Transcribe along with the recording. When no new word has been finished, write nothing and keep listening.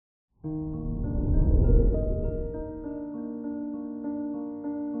Good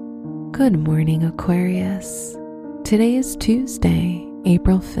morning, Aquarius. Today is Tuesday,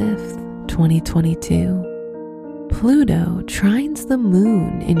 April 5th, 2022. Pluto trines the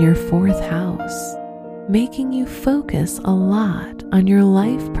moon in your fourth house, making you focus a lot on your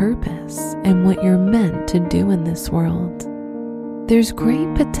life purpose and what you're meant to do in this world. There's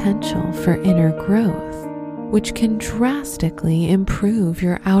great potential for inner growth, which can drastically improve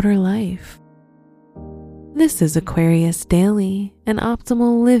your outer life. This is Aquarius Daily, an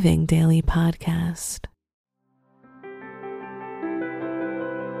optimal living daily podcast.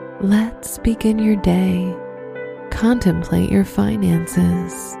 Let's begin your day. Contemplate your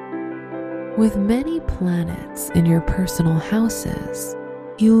finances. With many planets in your personal houses,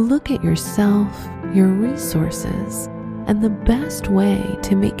 you look at yourself, your resources, and the best way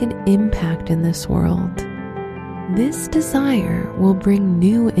to make an impact in this world. This desire will bring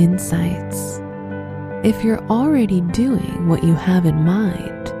new insights. If you're already doing what you have in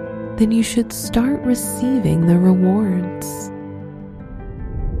mind, then you should start receiving the rewards.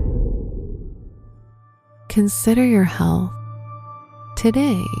 Consider your health.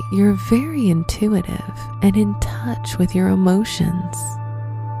 Today, you're very intuitive and in touch with your emotions.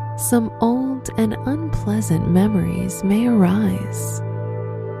 Some old and unpleasant memories may arise,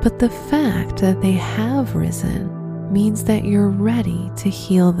 but the fact that they have risen means that you're ready to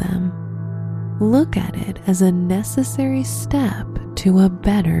heal them. Look at it as a necessary step to a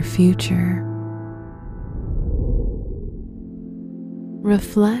better future.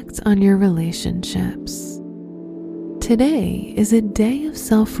 Reflect on your relationships. Today is a day of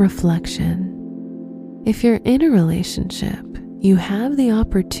self-reflection. If you're in a relationship, you have the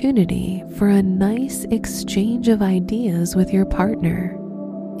opportunity for a nice exchange of ideas with your partner,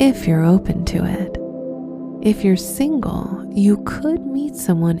 if you're open to it. If you're single, you could meet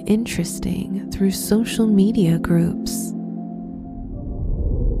someone interesting through social media groups.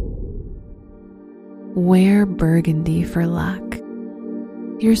 Wear burgundy for luck.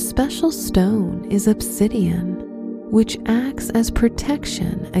 Your special stone is obsidian, which acts as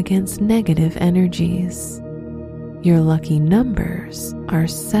protection against negative energies. Your lucky numbers are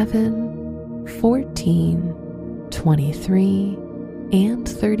 7, 14, 23, and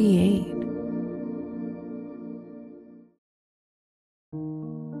 38.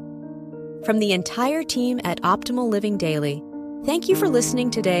 From the entire team at Optimal Living Daily, thank you for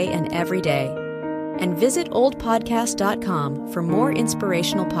listening today and every day. And visit oldpodcast.com for more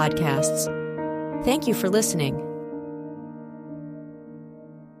inspirational podcasts. Thank you for listening.